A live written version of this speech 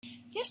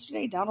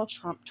Yesterday, Donald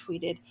Trump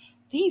tweeted,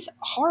 "These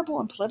horrible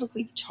and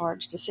politically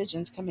charged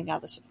decisions coming out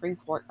of the Supreme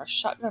Court are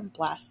shotgun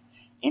blasts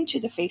into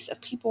the face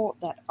of people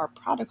that are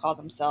proud to call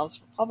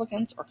themselves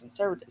Republicans or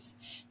conservatives.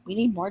 We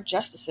need more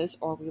justices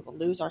or we will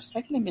lose our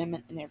Second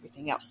Amendment and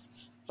everything else.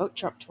 Vote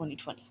Trump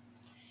 2020."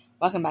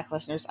 Welcome back,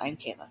 listeners. I'm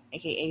Kayla,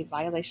 aka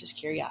Violacious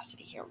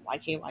Curiosity here at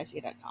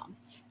YKYZ.com.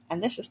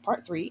 And this is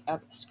part 3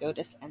 of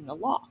SCOTUS and the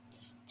Law.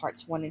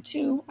 Parts 1 and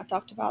 2, I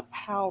talked about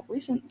how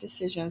recent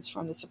decisions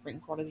from the Supreme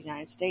Court of the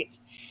United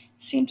States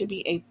seem to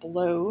be a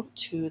blow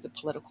to the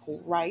political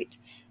right,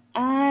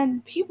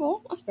 and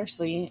people,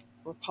 especially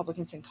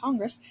Republicans in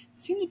Congress,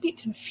 seem to be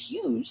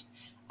confused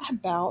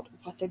about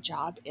what the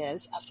job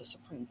is of the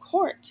Supreme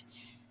Court.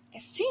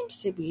 It seems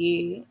to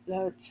be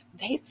that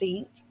they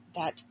think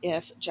that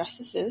if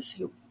justices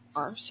who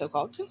are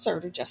so-called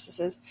conservative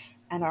justices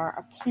and are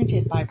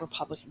appointed by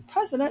Republican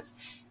presidents,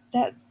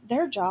 that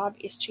their job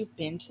is to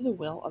bend to the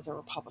will of the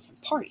Republican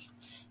Party.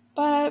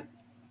 But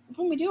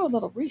when we do a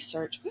little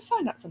research, we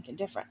find out something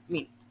different. I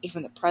mean,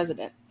 even the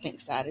president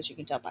thinks that, as you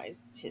can tell by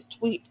his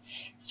tweet.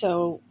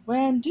 So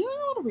when doing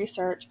a little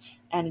research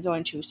and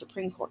going to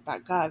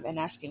supremecourt.gov and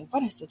asking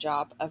what is the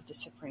job of the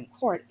Supreme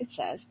Court, it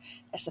says,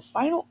 as the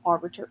final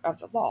arbiter of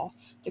the law,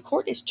 the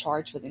court is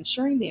charged with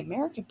ensuring the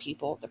American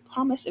people the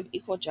promise of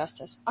equal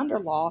justice under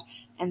law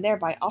and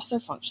thereby also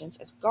functions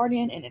as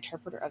guardian and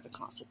interpreter of the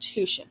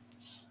Constitution.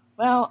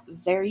 Well,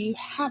 there you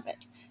have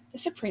it. The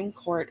Supreme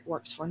Court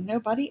works for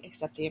nobody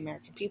except the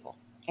American people,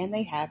 and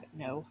they have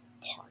no